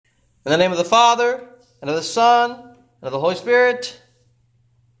In the name of the Father, and of the Son, and of the Holy Spirit.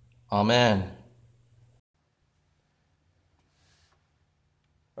 Amen.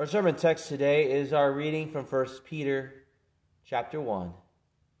 Our sermon text today is our reading from 1 Peter chapter 1,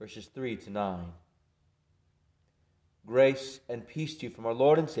 verses 3 to 9. Grace and peace to you from our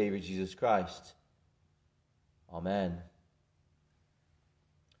Lord and Savior Jesus Christ. Amen.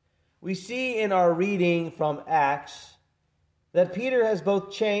 We see in our reading from Acts that Peter has both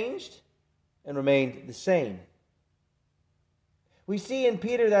changed and remained the same. We see in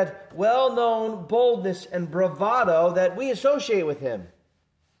Peter that well-known boldness and bravado that we associate with him.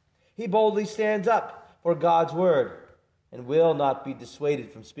 He boldly stands up for God's word and will not be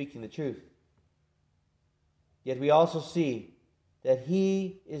dissuaded from speaking the truth. Yet we also see that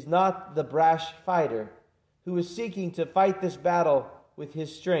he is not the brash fighter who is seeking to fight this battle with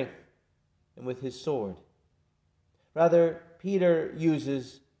his strength and with his sword. Rather, Peter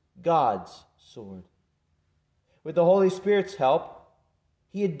uses God's sword. With the Holy Spirit's help,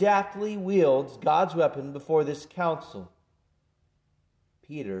 he adaptly wields God's weapon before this council.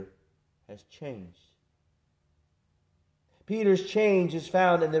 Peter has changed. Peter's change is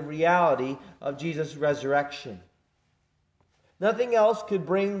found in the reality of Jesus' resurrection. Nothing else could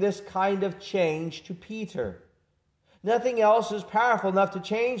bring this kind of change to Peter. Nothing else is powerful enough to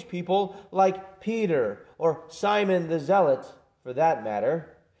change people like Peter or Simon the Zealot, for that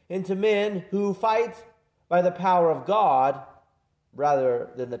matter, into men who fight by the power of God rather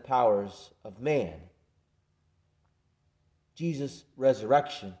than the powers of man. Jesus'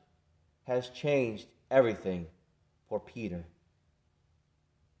 resurrection has changed everything for Peter.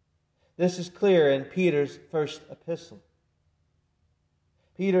 This is clear in Peter's first epistle.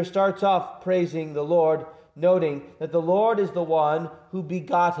 Peter starts off praising the Lord, noting that the Lord is the one who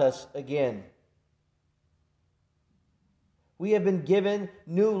begot us again. We have been given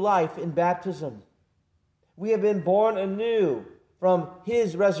new life in baptism. We have been born anew from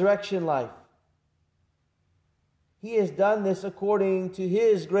his resurrection life. He has done this according to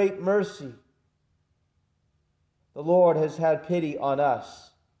his great mercy. The Lord has had pity on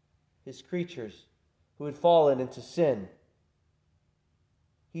us, his creatures, who had fallen into sin.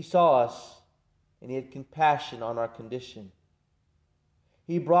 He saw us, and he had compassion on our condition.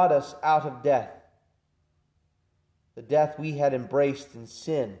 He brought us out of death, the death we had embraced in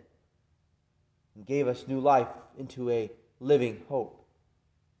sin, and gave us new life into a living hope.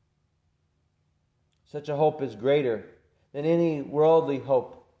 Such a hope is greater than any worldly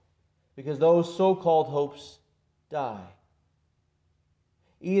hope, because those so-called hopes die.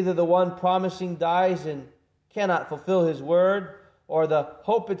 Either the one promising dies and cannot fulfill his word, or the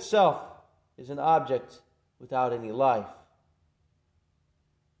hope itself is an object without any life.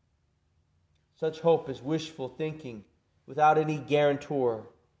 Such hope is wishful thinking without any guarantor,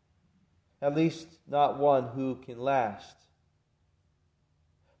 at least not one who can last.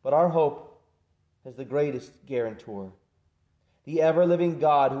 But our hope has the greatest guarantor, the ever-living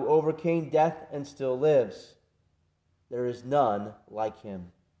God who overcame death and still lives. There is none like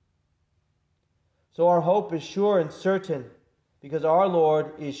him. So our hope is sure and certain because our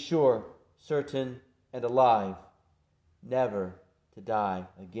Lord is sure, certain, and alive, never to die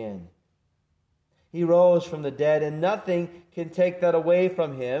again. He rose from the dead, and nothing can take that away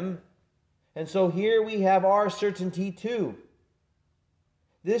from him. And so here we have our certainty too.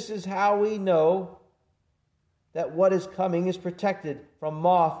 This is how we know that what is coming is protected from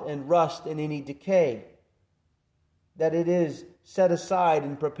moth and rust and any decay, that it is set aside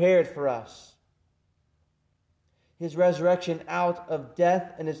and prepared for us. His resurrection out of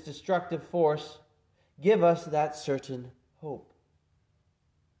death and its destructive force give us that certain hope.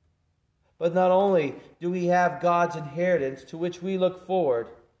 But not only do we have God's inheritance to which we look forward,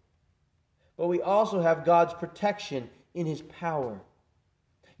 but we also have God's protection in his power.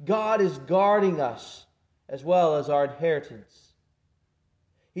 God is guarding us as well as our inheritance.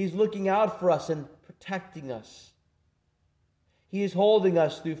 He's looking out for us and protecting us. He is holding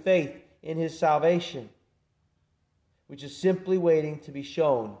us through faith in his salvation, which is simply waiting to be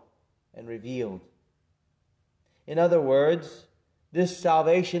shown and revealed. In other words, this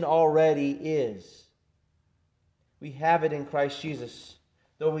salvation already is. We have it in Christ Jesus,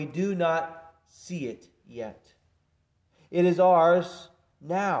 though we do not see it yet. It is ours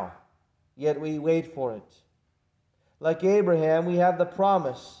now, yet we wait for it. Like Abraham, we have the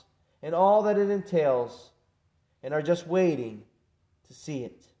promise and all that it entails, and are just waiting to see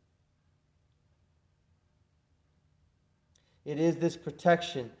it. It is this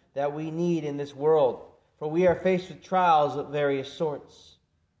protection that we need in this world, for we are faced with trials of various sorts.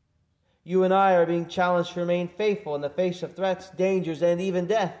 You and I are being challenged to remain faithful in the face of threats, dangers, and even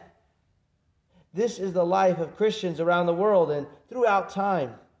death. This is the life of Christians around the world and throughout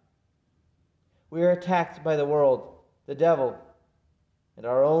time. We are attacked by the world, the devil, and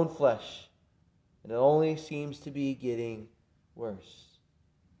our own flesh, and it only seems to be getting worse.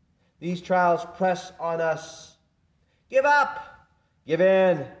 These trials press on us. Give up, give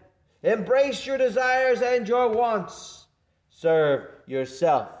in, embrace your desires and your wants. Serve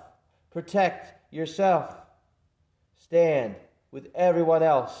yourself, protect yourself, stand with everyone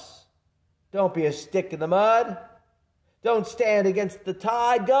else. Don't be a stick in the mud. Don't stand against the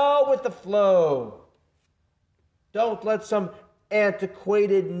tide. Go with the flow. Don't let some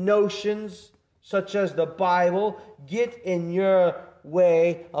antiquated notions, such as the Bible, get in your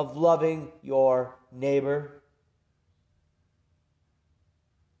way of loving your neighbor.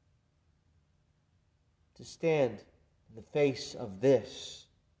 To stand in the face of this,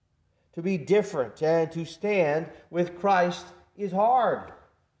 to be different and to stand with Christ is hard.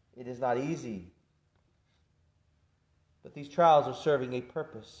 It is not easy. But these trials are serving a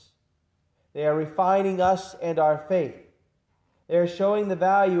purpose. They are refining us and our faith. They are showing the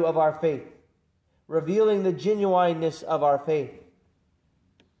value of our faith, revealing the genuineness of our faith.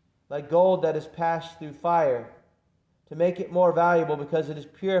 Like gold that is passed through fire to make it more valuable because it is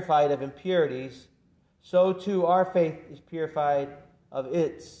purified of impurities, so too our faith is purified of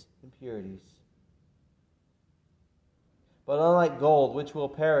its impurities. But unlike gold, which will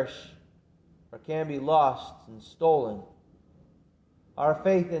perish or can be lost and stolen, our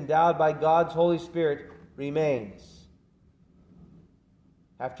faith, endowed by God's Holy Spirit, remains.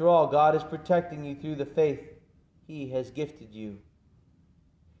 After all, God is protecting you through the faith He has gifted you.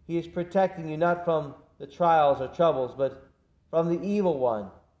 He is protecting you not from the trials or troubles, but from the evil one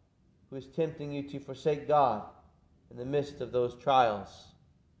who is tempting you to forsake God in the midst of those trials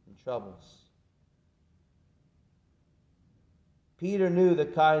and troubles. Peter knew the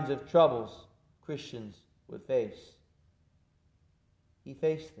kinds of troubles Christians would face. He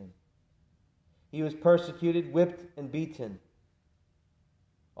faced them. He was persecuted, whipped, and beaten.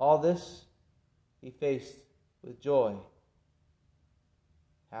 All this he faced with joy.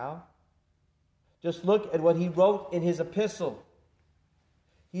 How? Just look at what he wrote in his epistle.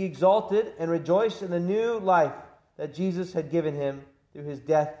 He exulted and rejoiced in the new life that Jesus had given him through his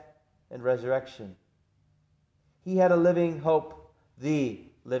death and resurrection. He had a living hope, the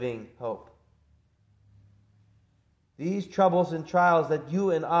living hope. These troubles and trials that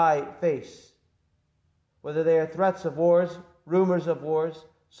you and I face, whether they are threats of wars, rumors of wars,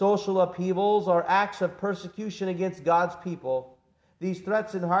 social upheavals, or acts of persecution against God's people, these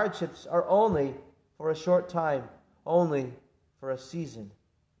threats and hardships are only for a short time, only for a season.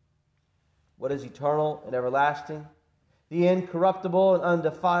 What is eternal and everlasting, the incorruptible and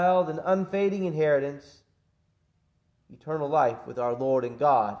undefiled and unfading inheritance, eternal life with our Lord and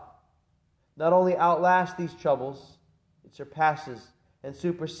God, not only outlasts these troubles, it surpasses and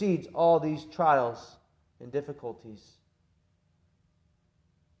supersedes all these trials and difficulties.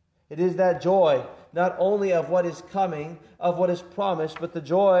 It is that joy, not only of what is coming, of what is promised, but the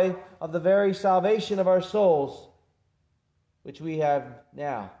joy of the very salvation of our souls, which we have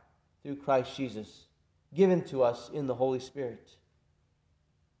now through Christ Jesus, given to us in the Holy Spirit.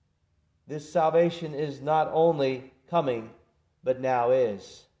 This salvation is not only coming, but now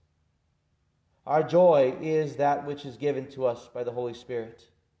is. Our joy is that which is given to us by the Holy Spirit.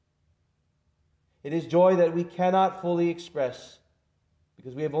 It is joy that we cannot fully express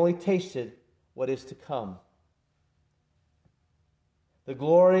because we have only tasted what is to come. The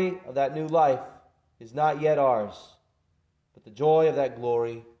glory of that new life is not yet ours, but the joy of that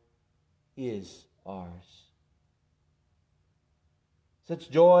glory is ours.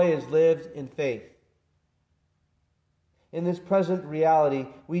 Such joy is lived in faith. In this present reality,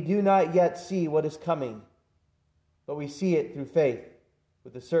 we do not yet see what is coming, but we see it through faith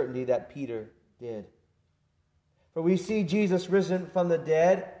with the certainty that Peter did. For we see Jesus risen from the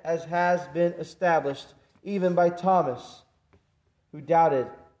dead, as has been established even by Thomas, who doubted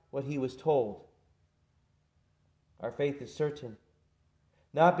what he was told. Our faith is certain,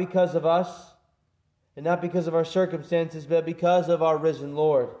 not because of us and not because of our circumstances, but because of our risen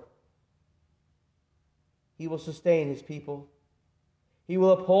Lord. He will sustain his people. He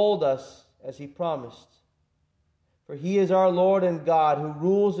will uphold us as he promised. For he is our Lord and God, who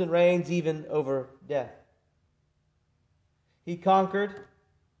rules and reigns even over death. He conquered,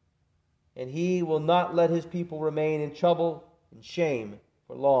 and he will not let his people remain in trouble and shame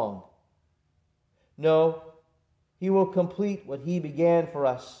for long. No, he will complete what he began for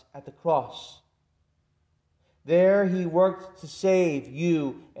us at the cross. There he worked to save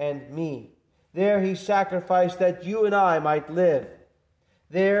you and me. There he sacrificed that you and I might live.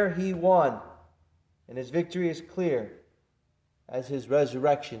 There he won and his victory is clear, as his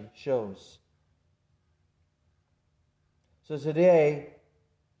resurrection shows. So today,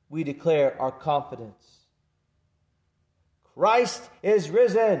 we declare our confidence. Christ is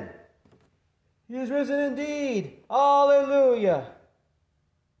risen. He is risen indeed. Hallelujah.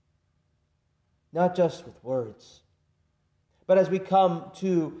 Not just with words, but as we come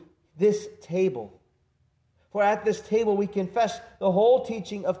to this table. For at this table we confess the whole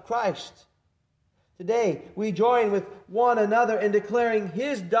teaching of Christ. Today we join with one another in declaring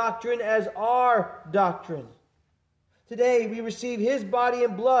his doctrine as our doctrine. Today we receive his body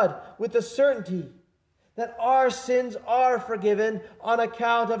and blood with the certainty that our sins are forgiven on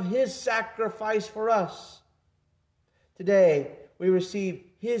account of his sacrifice for us. Today we receive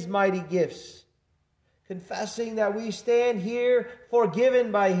his mighty gifts, confessing that we stand here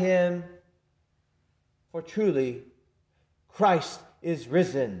forgiven by him. For truly, Christ is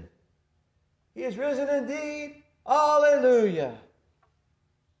risen. He is risen indeed. Hallelujah.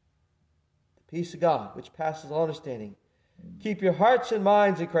 The peace of God, which passes all understanding, keep your hearts and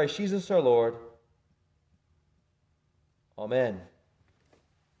minds in Christ Jesus our Lord. Amen.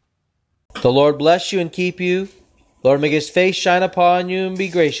 The Lord bless you and keep you. Lord, make his face shine upon you and be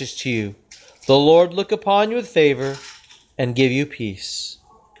gracious to you. The Lord look upon you with favor and give you peace.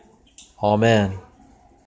 Amen.